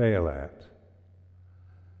going to fail at.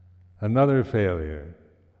 Another failure.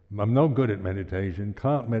 I'm no good at meditation,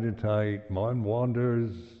 can't meditate, mind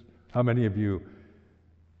wanders. How many of you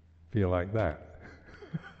feel like that?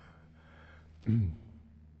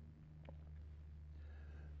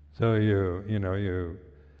 So you're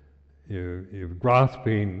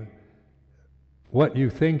grasping what you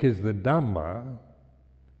think is the Dhamma,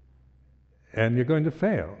 and you're going to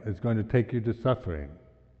fail. It's going to take you to suffering.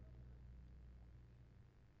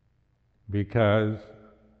 because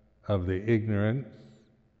of the ignorance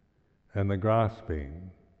and the grasping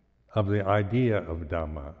of the idea of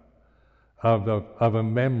Dhamma, of a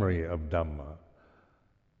memory of Dhamma,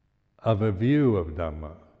 of a view of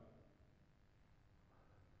Dhamma.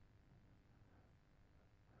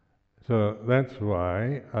 So that's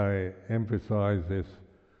why I emphasize this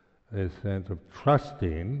sense of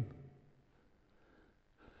trusting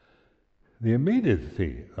the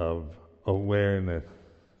immediacy of awareness,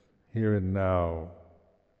 here and now,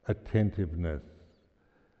 attentiveness,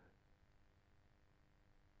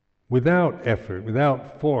 without effort,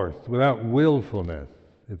 without force, without willfulness.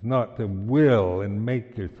 It's not to will and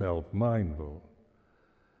make yourself mindful,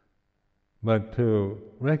 but to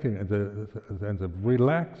recognize a sense of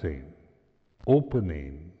relaxing,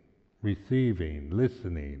 opening, receiving,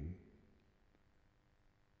 listening.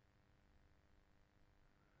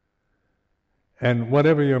 And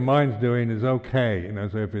whatever your mind's doing is okay.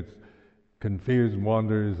 So if it's confused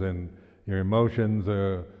wanders and your emotions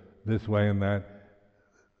are this way and that,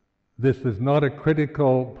 this is not a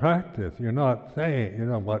critical practice. You're not saying,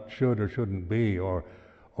 what should or shouldn't be, or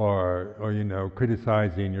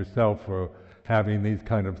criticizing yourself for having these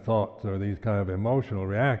kind of thoughts or these kind of emotional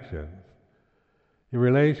reactions. Your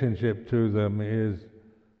relationship to them is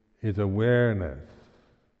awareness,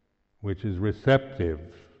 which is receptive,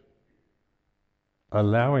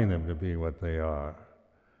 allowing them to be what they are,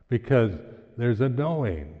 because there's a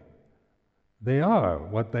knowing. They are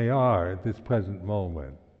what they are at this present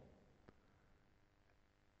moment.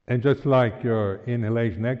 And just like your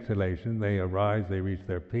inhalation, exhalation, they arise, they reach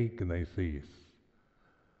their peak, and they cease.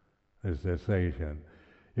 There's cessation.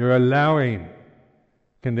 You're allowing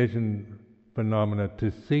conditioned phenomena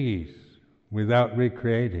to cease without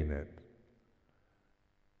recreating it.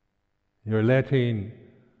 You're letting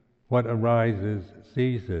what arises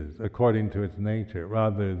ceases according to its nature,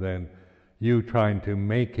 rather than you trying to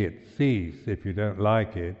make it cease if you don't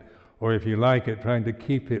like it, or if you like it, trying to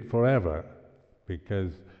keep it forever,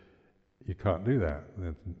 because you can't do that.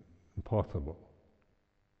 That's impossible.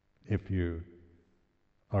 If you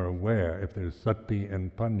are aware, if there's sati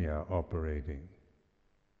and panya operating.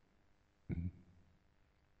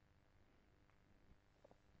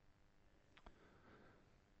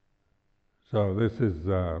 So this is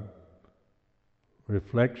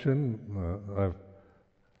reflection.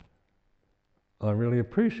 I really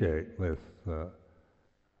appreciate this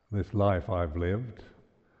life I've lived,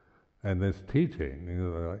 and this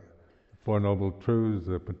teaching. Like Four Noble Truths,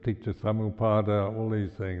 the Paticca Samuppada, all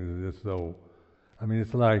these things are just so.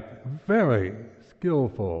 It's like very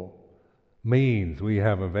skillful means we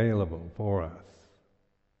have available for us.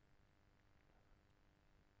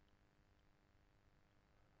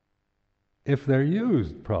 If they're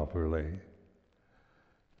used properly.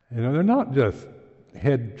 They're not just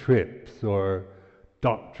head trips or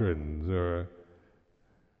doctrines, or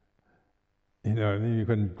you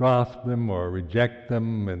can grasp them or reject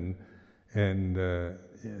them and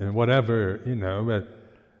whatever,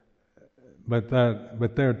 but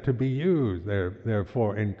they're to be used. They're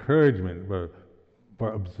for encouragement,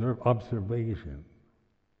 for observation.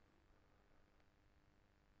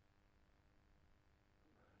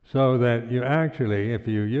 So that you actually, if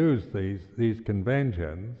you use these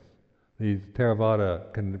conventions, these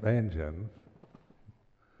Theravada conventions,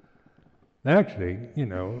 actually, you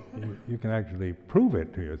can actually prove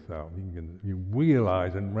it to yourself. You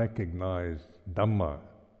realize and recognize Dhamma,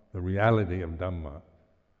 the reality of Dhamma,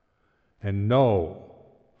 and know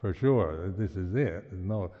for sure that this is it. There's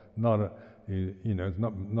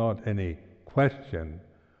not any question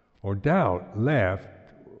or doubt left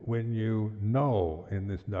when you know in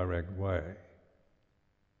this direct way.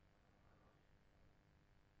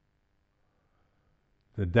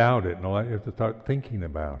 To doubt it, you have to start thinking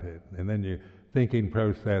about it, and then your thinking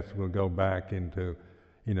process will go back into,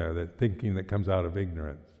 the thinking that comes out of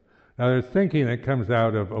ignorance. Now there's thinking that comes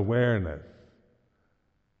out of awareness.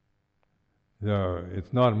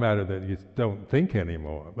 It's not a matter that you don't think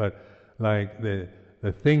anymore, but like the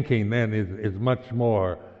thinking then is much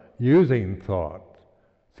more using thought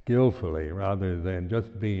skillfully, rather than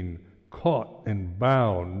just being caught and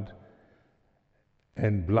bound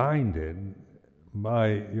and blinded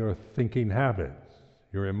by your thinking habits,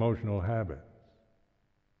 your emotional habits.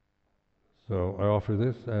 So I offer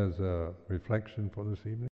this as a reflection for this evening.